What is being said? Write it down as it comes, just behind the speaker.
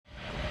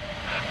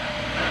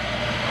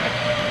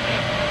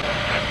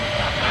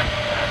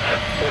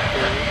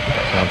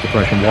ground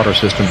compression water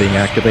system being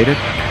activated.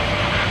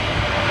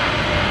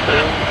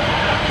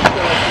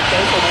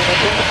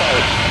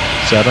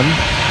 7,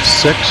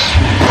 6,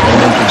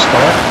 main engine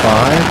start,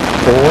 5,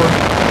 4,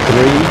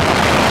 3,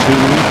 2,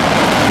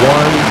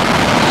 1,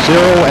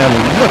 0, and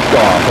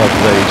liftoff of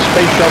the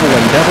Space Shuttle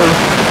Endeavour,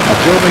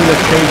 observing the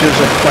changes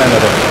of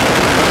planet Earth.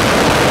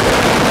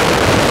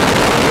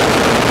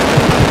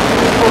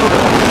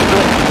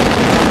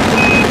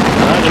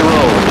 On your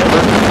roll,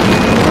 Endeavour.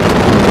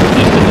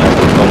 Houston,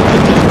 after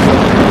following the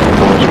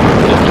course for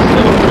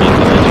 57 green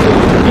lines,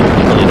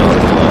 20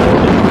 nautical mile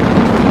orbit.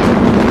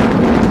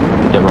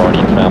 Endeavour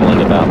already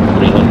traveling about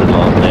 300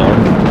 miles an hour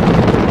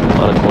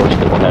on a course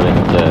that will have it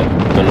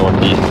go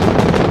northeast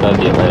of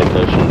the Atlantic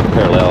Ocean,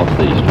 parallel to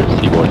the eastern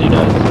seaboard of the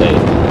United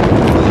States.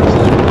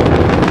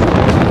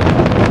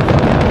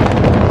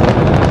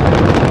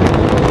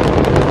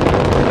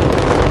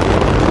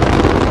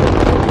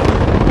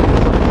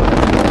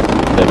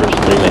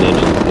 Three main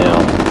engines now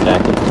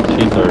back at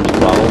 2/3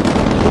 throttle to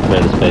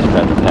prepare the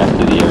spacecraft to pass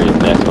through the area of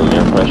maximum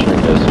air pressure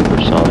and go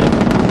supersonic.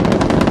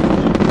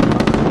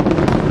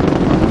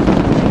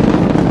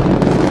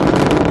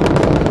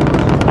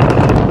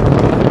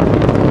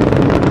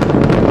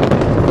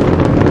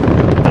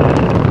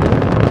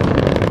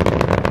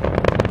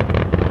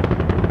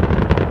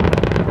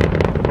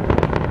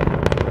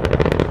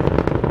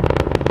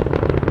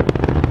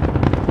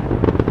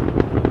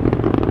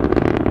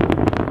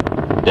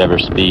 Endeavour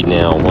speed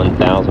now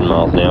 1,000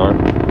 miles an hour,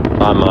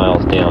 5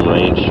 miles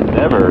downrange.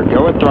 Endeavour,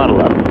 go with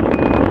throttle up.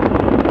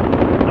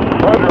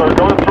 Roger,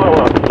 go with throttle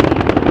up.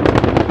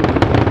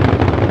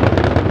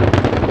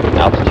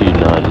 Altitude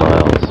 9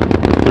 miles.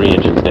 3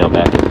 engines now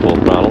back at full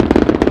throttle.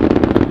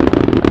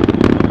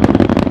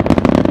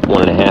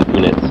 1.5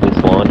 minutes since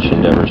launch,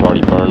 Endeavour's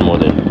already burned more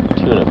than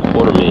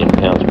 2.25 million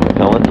pounds of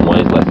propellant and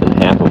weighs less than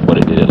half of what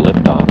it did at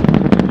liftoff.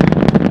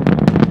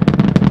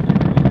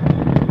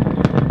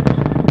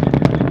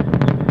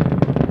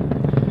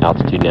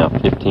 Altitude now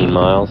 15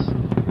 miles.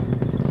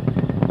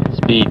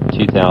 Speed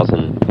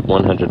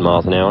 2,100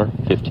 miles an hour,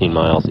 15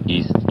 miles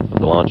east of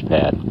the launch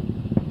pad.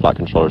 Flight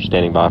controller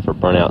standing by for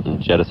burnout and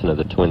jettison of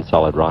the twin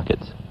solid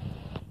rockets.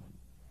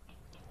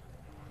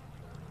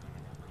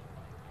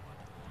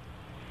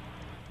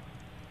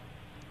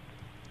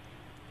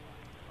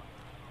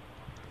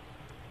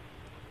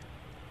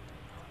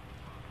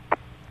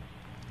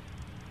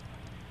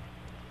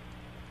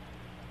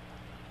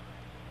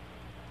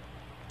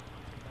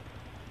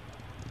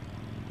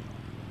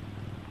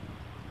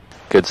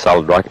 Good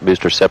solid rocket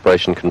booster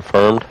separation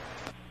confirmed.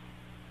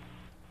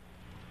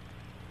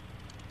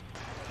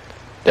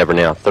 Endeavour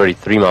now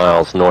 33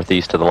 miles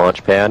northeast of the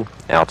launch pad.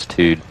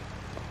 Altitude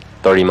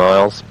 30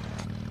 miles.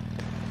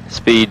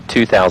 Speed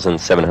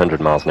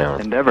 2,700 miles an hour.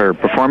 Endeavour,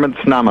 performance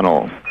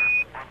nominal.